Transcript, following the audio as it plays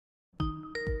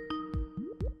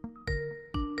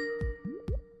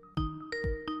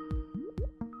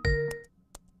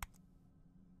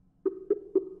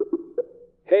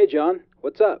John.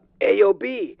 What's up?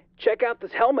 Ayo, check out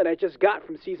this helmet I just got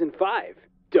from Season 5.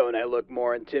 Don't I look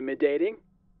more intimidating?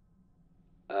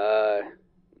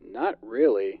 Not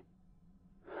really.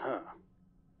 Huh.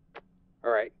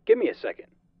 Alright, give me a second.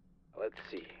 Let's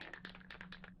see.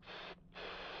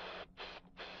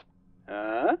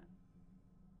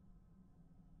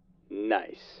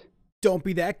 Nice. Don't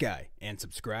be that guy, and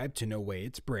subscribe to No Way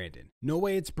It's Brandon. No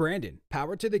Way It's Brandon.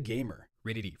 Power to the gamer.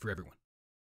 Rated E for everyone.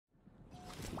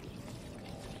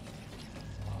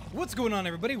 What's going on,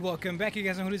 everybody? Welcome back. You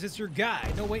guys know who it is. It's your guy,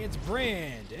 No Way It's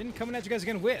Brandon, coming at you guys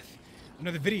again with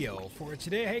another video for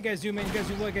today. Hey, guys, do man, you guys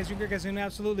do what? You guys do great, guys doing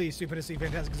absolutely stupendously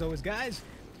fantastic as always, guys.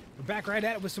 We're back right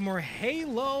at it with some more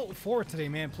Halo 4 today,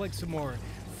 man. Playing some more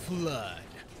Flood.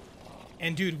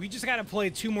 And dude, we just gotta play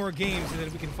 2 more games and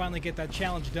then we can finally get that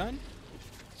challenge done.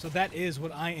 So that is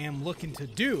what I am looking to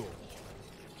do.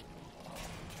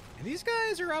 And these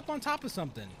guys are up on top of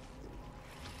something.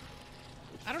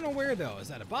 I don't know where though. Is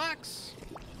that a box?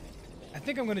 I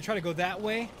think I'm gonna try to go that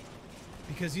way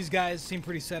because these guys seem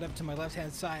pretty set up to my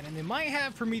left-hand side, and they might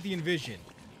have Promethean vision.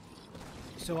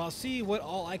 So I'll see what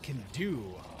all I can do.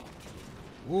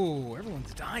 Whoa,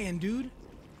 everyone's dying, dude.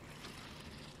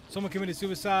 Someone committed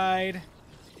suicide.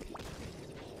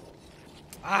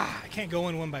 I can't go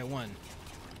in one by one.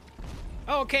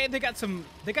 Oh, okay, they got some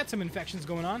infections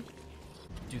going on.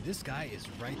 Dude, this guy is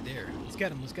right there. Let's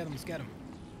get him, let's get him, let's get him.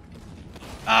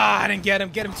 I didn't get him.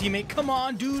 Get him, teammate. Come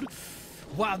on, dude.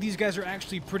 Wow, these guys are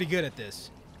actually pretty good at this.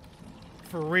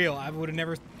 For real, I would have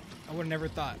never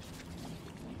thought.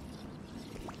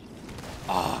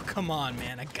 Oh, come on,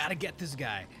 man. I gotta get this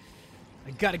guy.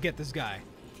 I gotta get this guy.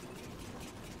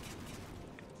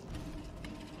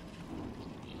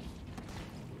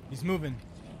 He's moving.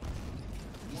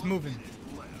 He's moving.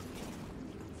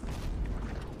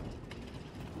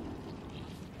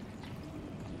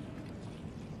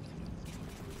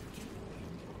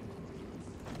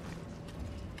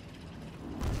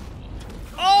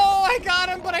 I got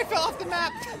him, but I fell off the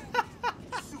map.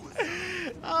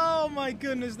 Oh my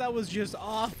goodness, that was just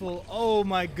awful. Oh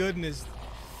my goodness.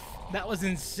 That was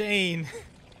insane.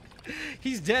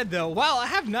 He's dead though. Wow, I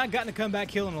have not gotten a comeback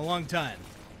kill in a long time.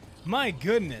 My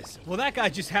goodness. Well, that guy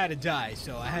just had to die,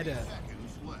 so I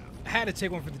had to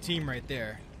take one for the team right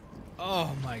there.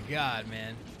 Oh my god,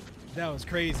 man. That was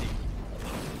crazy.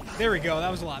 There we go.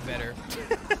 That was a lot better.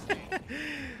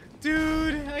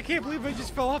 Dude, I can't believe I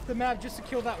just fell off the map just to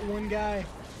kill that one guy.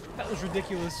 That was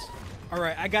ridiculous.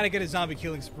 Alright, I gotta get a zombie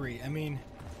killing spree. I mean,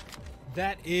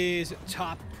 that is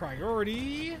top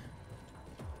priority.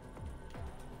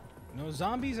 No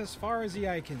zombies as far as the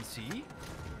eye can see.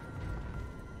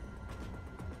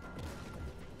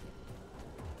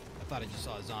 I thought I just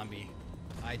saw a zombie.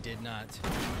 I did not.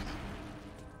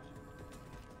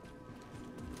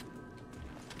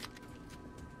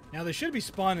 Now they should be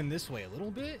spawning this way a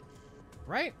little bit.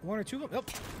 Right? 1 or 2 of them.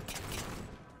 Oh.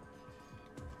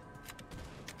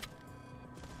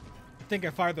 I think I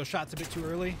fired those shots a bit too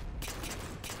early.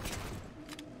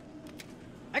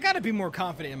 I gotta be more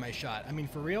confident in my shot. I mean,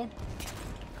 for real.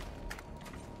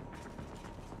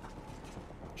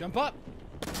 Jump up.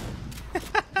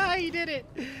 He did it.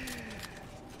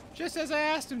 Just as I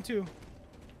asked him to.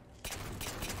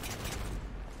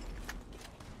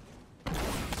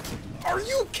 Are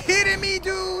you kidding me,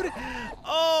 dude?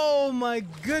 Oh my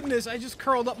goodness, I just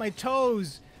curled up my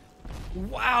toes.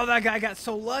 Wow, that guy got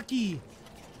so lucky.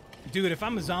 Dude, if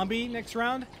I'm a zombie next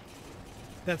round,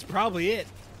 that's probably it.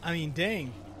 I mean,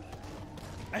 dang.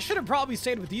 I should have probably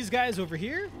stayed with these guys over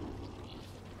here.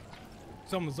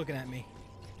 Someone's looking at me.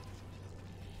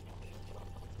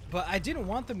 But I didn't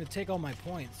want them to take all my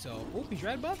points, so... Oh, he's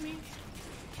right above me.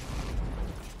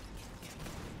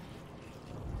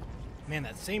 Man,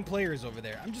 that same player is over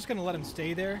there. I'm just gonna let him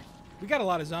stay there. We got a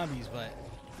lot of zombies, but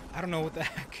I don't know what the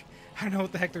heck. I don't know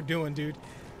what the heck they're doing, dude.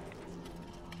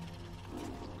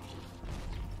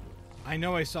 I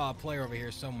know I saw a player over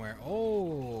here somewhere.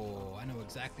 Oh, I know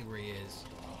exactly where he is.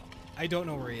 I don't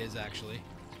know where he is, actually.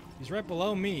 He's right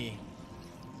below me.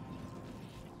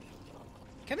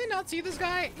 Can they not see this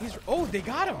guy? He's... Oh, they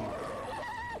got him.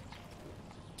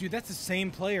 Dude, that's the same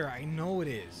player. I know it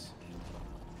is.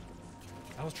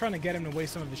 I was trying to get him to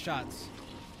waste some of his shots.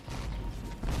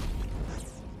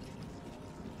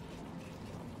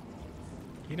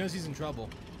 He knows he's in trouble.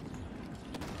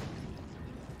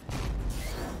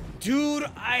 Dude,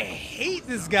 I hate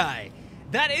this guy.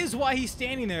 That is why he's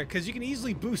standing there, because you can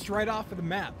easily boost right off of the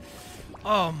map.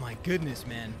 Oh my goodness,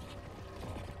 man.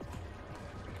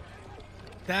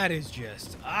 That is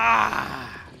just...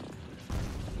 Got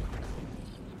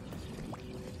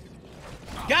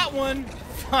one!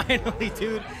 Finally,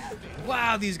 dude.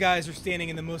 Wow, these guys are standing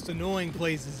in the most annoying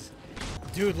places.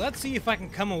 Dude, let's see if I can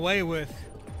come away with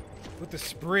the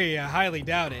spree. I highly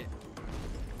doubt it.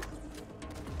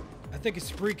 I think a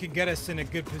spree could get us in a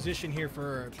good position here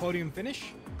for a podium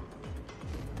finish.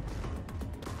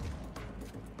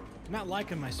 Not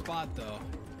liking my spot, though.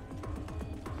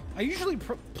 I usually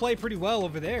play pretty well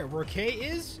over there, where K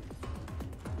is.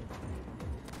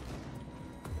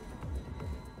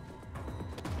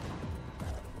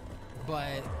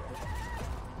 But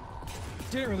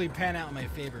didn't really pan out in my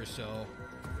favor, so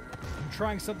I'm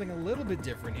trying something a little bit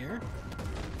different here.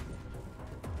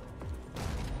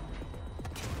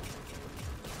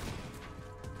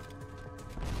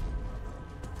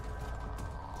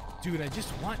 Dude, I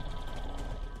just want...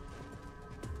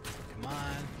 Come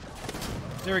on.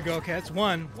 There we go. Okay, that's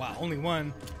one. Wow, only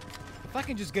one. If I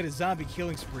can just get a zombie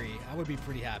killing spree, I would be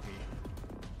pretty happy.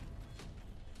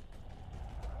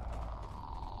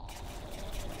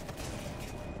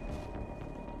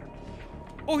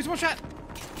 Oh, he's one shot.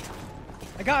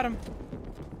 I got him.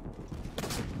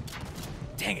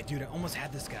 Dang it, dude. I almost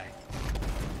had this guy.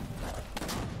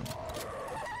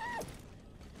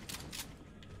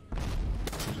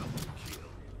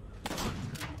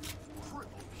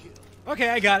 Okay,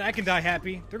 I got it. I can die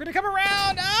happy. They're gonna come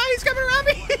around. Ah, he's coming around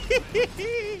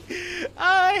me.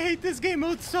 I hate this game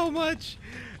mode so much.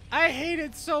 I hate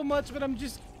it so much, but I'm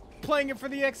just playing it for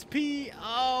the XP.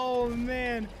 Oh,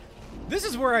 man. This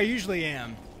is where I usually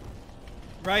am.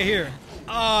 Right here.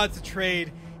 Oh, it's a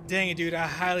trade. Dang it, dude. I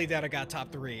highly doubt I got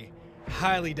top 3.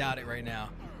 Highly doubt it right now.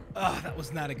 Oh, that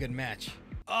was not a good match.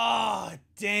 Oh,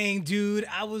 dang, dude.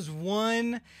 I was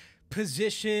one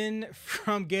position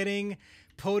from getting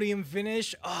podium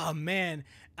finish. Oh, man.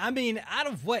 I mean, out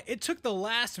of what? It took the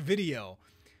last video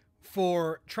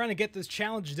for trying to get this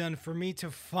challenge done for me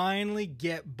to finally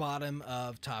get bottom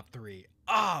of top 3.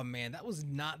 Oh, man. That was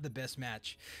not the best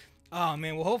match. Oh,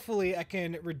 man. Well, hopefully I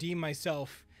can redeem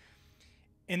myself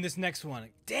in this next one.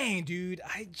 Dang, dude.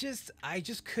 I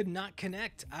just could not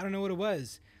connect. I don't know what it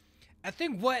was. I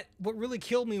think what really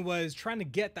killed me was trying to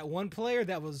get that one player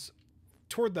that was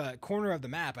toward the corner of the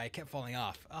map. I kept falling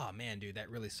off. Oh, man, dude. That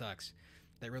really sucks.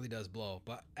 That really does blow.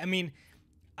 But, I mean,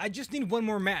 I just need one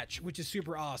more match, which is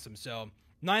super awesome. So,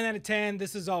 9 out of 10.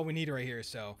 This is all we need right here.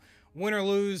 So, win or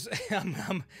lose, I'm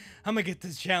going to get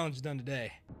this challenge done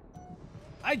today.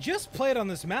 I just played on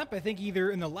this map, I think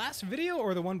either in the last video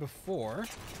or the one before.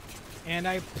 And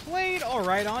I played all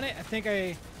right on it. I think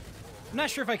I'm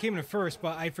not sure if I came in first,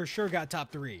 but I for sure got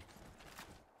top 3.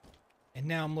 And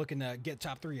now I'm looking to get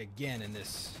top 3 again in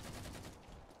this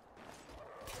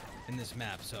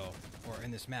map, so, or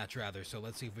in this match rather. So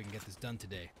let's see if we can get this done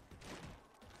today.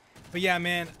 But yeah,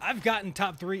 man, I've gotten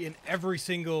top 3 in every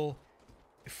single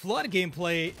flood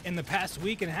gameplay in the past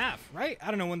week and a half, right?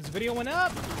 I don't know when this video went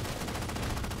up,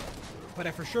 but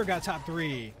I for sure got top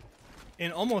 3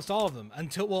 in almost all of them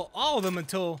until, well, all of them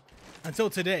until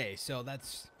today. So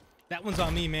that one's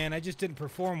on me, man. I just didn't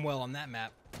perform well on that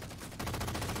map.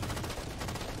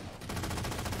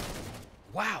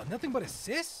 Wow, nothing but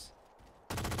assists?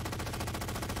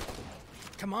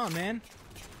 Come on, man.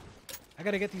 I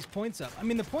gotta get these points up. I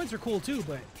mean, the points are cool too,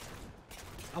 but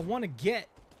I want to get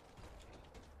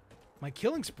my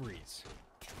killing sprees.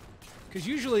 Because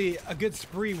usually a good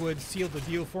spree would seal the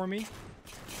deal for me.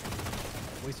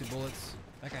 Wasted bullets.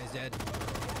 That guy's dead.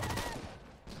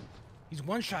 He's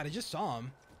one shot. I just saw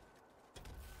him.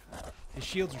 His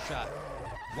shields are shot.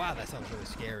 Wow, that sounds really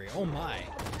scary. Oh my.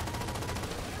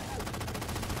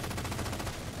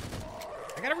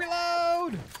 I gotta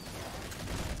reload!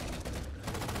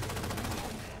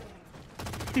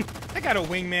 I got a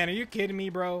wingman. Are you kidding me,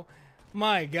 bro?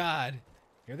 My God.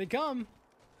 Here they come.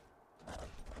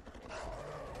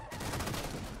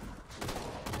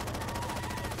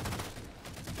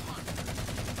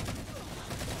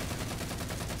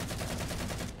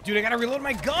 Dude, I gotta reload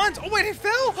my guns. Oh, wait, it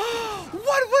fell.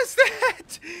 What was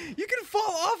that? You can fall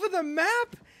off of the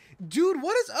map? Dude,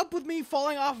 what is up with me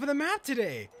falling off of the map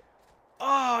today?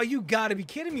 Oh, you gotta be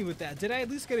kidding me with that. Did I at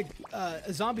least get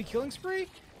a zombie killing spree?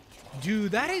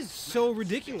 Dude, that is so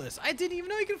ridiculous. I didn't even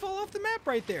know you can fall off the map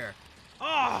right there.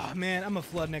 Oh, man, I'm a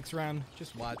flood next round.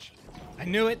 Just watch. I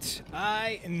knew it.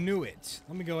 I knew it.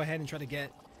 Let me go ahead and try to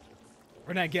get,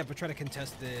 or not get, but try to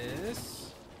contest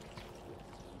this.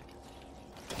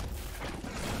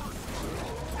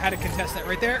 Had to contest that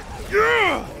right there.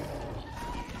 Yeah!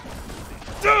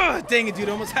 Dang it, dude.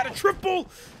 Almost had a triple.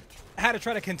 I had to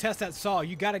try to contest that saw.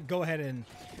 You got to go ahead and,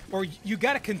 or you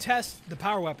got to contest the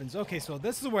power weapons. Okay, so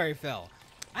this is where I fell.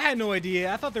 I had no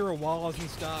idea. I thought there were walls and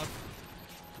stuff.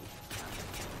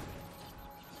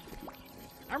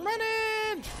 I'm running.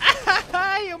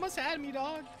 man! He almost had me,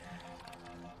 dog.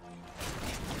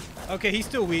 Okay, he's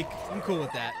still weak. I'm cool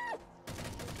with that.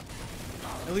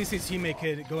 At least his teammate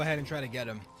could go ahead and try to get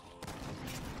him.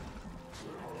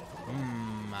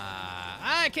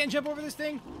 I can't jump over this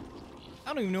thing. I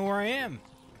don't even know where I am.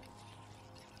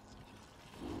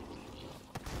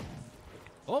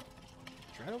 Oh,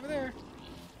 it's right over there.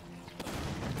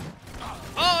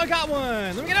 Oh, I got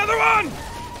one. Let me get another one.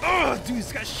 Oh, dude,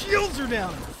 this guy's shields are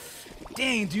down.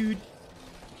 Dang, dude.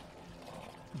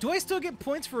 Do I still get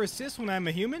points for assists when I'm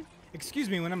a human? Excuse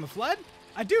me, when I'm a flood?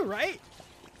 I do, right?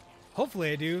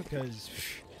 Hopefully I do, because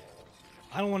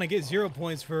I don't want to get 0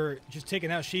 points for just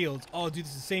taking out shields. Oh, dude,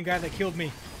 this is the same guy that killed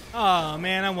me. Oh,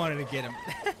 man, I wanted to get him.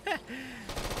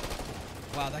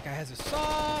 Wow, that guy has a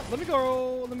saw. Let me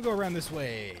go around this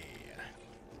way.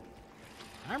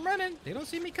 I'm running. They don't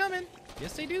see me coming.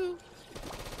 Yes, they do.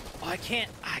 Oh, I can't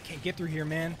get through here,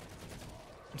 man.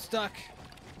 I'm stuck.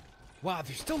 Wow,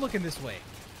 they're still looking this way.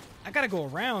 I gotta go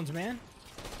around, man.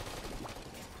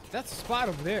 That's a spot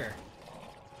over there.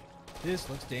 This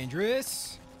looks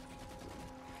dangerous.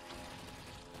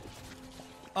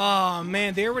 Oh,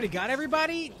 man, they already got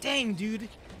everybody? Dang, dude.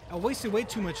 I wasted way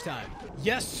too much time.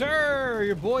 Yes, sir.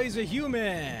 Your boy's a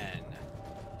human.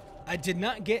 I did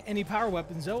not get any power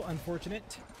weapons, though.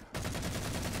 Unfortunate.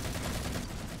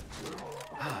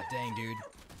 Ah, dang, dude.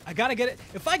 I gotta get it.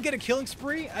 If I get a killing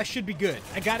spree, I should be good.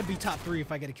 I gotta be top 3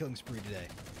 if I get a killing spree today.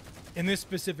 In this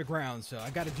specific round, so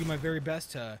I gotta do my very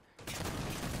best to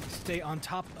stay on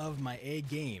top of my A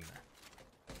game.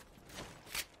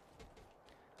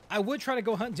 I would try to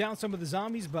go hunt down some of the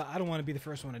zombies, but I don't want to be the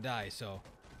first one to die, so.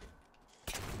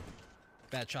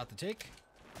 Bad shot to take.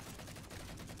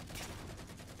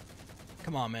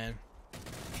 Come on, man.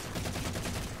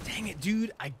 Dang it,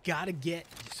 dude. I gotta get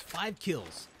just 5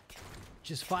 kills.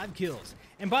 Just 5 kills.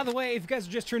 And by the way, if you guys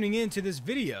are just tuning into this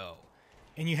video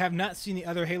and you have not seen the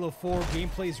other Halo 4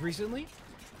 gameplays recently,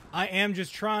 I am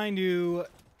just trying to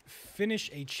finish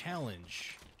a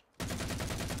challenge.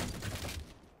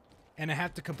 And I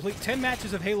have to complete 10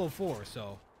 matches of Halo 4,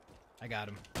 so I got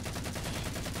him.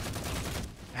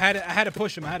 I had to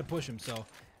push him, so.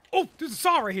 Oh, there's a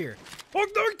saw right here. Oh,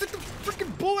 no, he took the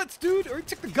freaking bullets, dude. Or he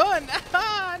took the gun.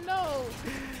 Ah, no.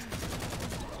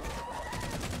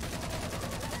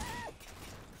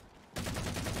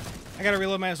 I gotta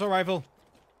reload my assault rifle.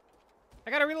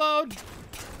 I gotta reload.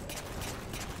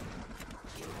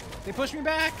 They pushed me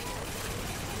back.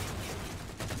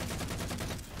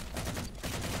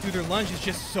 Dude, their lunge is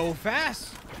just so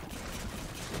fast.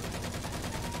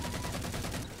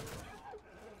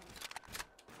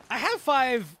 I have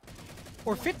 5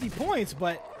 or 50 points,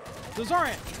 but those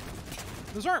aren't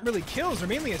really kills. They're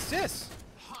mainly assists.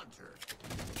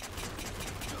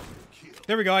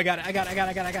 There we go. I got it. We're gonna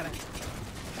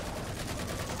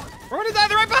die.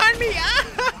 They're right behind me.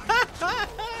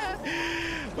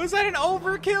 Was that an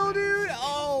overkill, dude?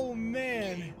 Oh,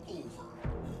 man.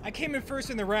 I came in first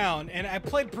in the round, and I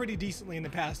played pretty decently in the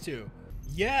past, too.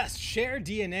 Yes, share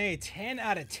DNA, 10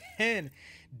 out of 10.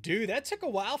 Dude, that took a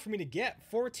while for me to get.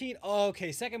 14, oh,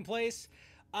 okay, second place.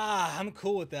 Ah, I'm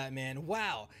cool with that, man.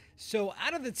 Wow. So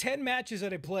out of the 10 matches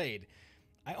that I played,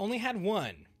 I only had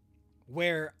one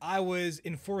where I was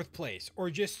in 4th place, or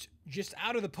just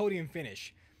out of the podium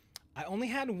finish. I only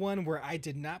had one where I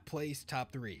did not place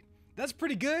top 3. That's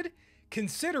pretty good,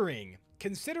 considering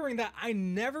that I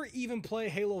never even play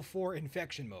Halo 4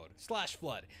 Infection mode /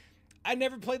 Flood. I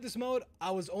never played this mode. I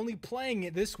was only playing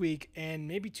it this week and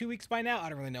maybe 2 weeks by now. I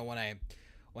don't really know when I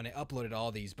uploaded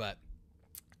all these, but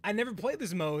I never played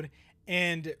this mode.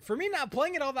 And for me not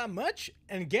playing it all that much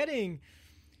and getting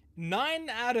 9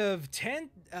 out of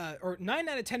 10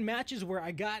 matches where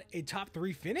I got a top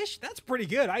 3 finish, that's pretty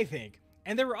good, I think.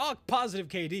 And they were all positive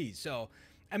KDs. So,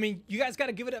 I mean, you guys got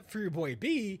to give it up for your boy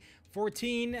B.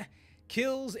 14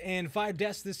 kills and 5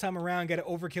 deaths this time around. Got an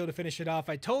overkill to finish it off.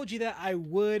 I told you that I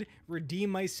would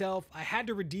redeem myself. I had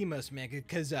to redeem us, man,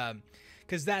 because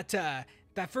that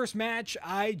first match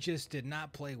I just did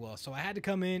not play well. So I had to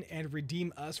come in and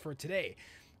redeem us for today.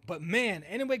 But man,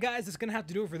 anyway, guys, that's gonna have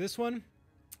to do it for this one.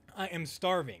 I am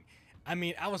starving. I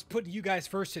mean, I was putting you guys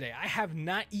first today. I have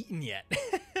not eaten yet.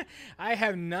 I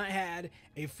have not had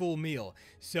a full meal.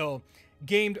 So,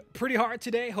 gamed pretty hard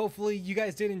today. Hopefully, you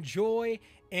guys did enjoy.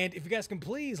 And if you guys can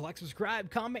please like,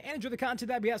 subscribe, comment, and enjoy the content,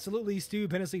 that'd be absolutely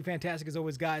stupendously fantastic as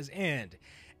always, guys. And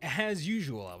as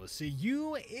usual, I will see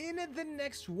you in the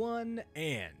next one.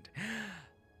 And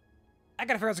I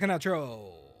gotta figure out the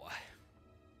outro.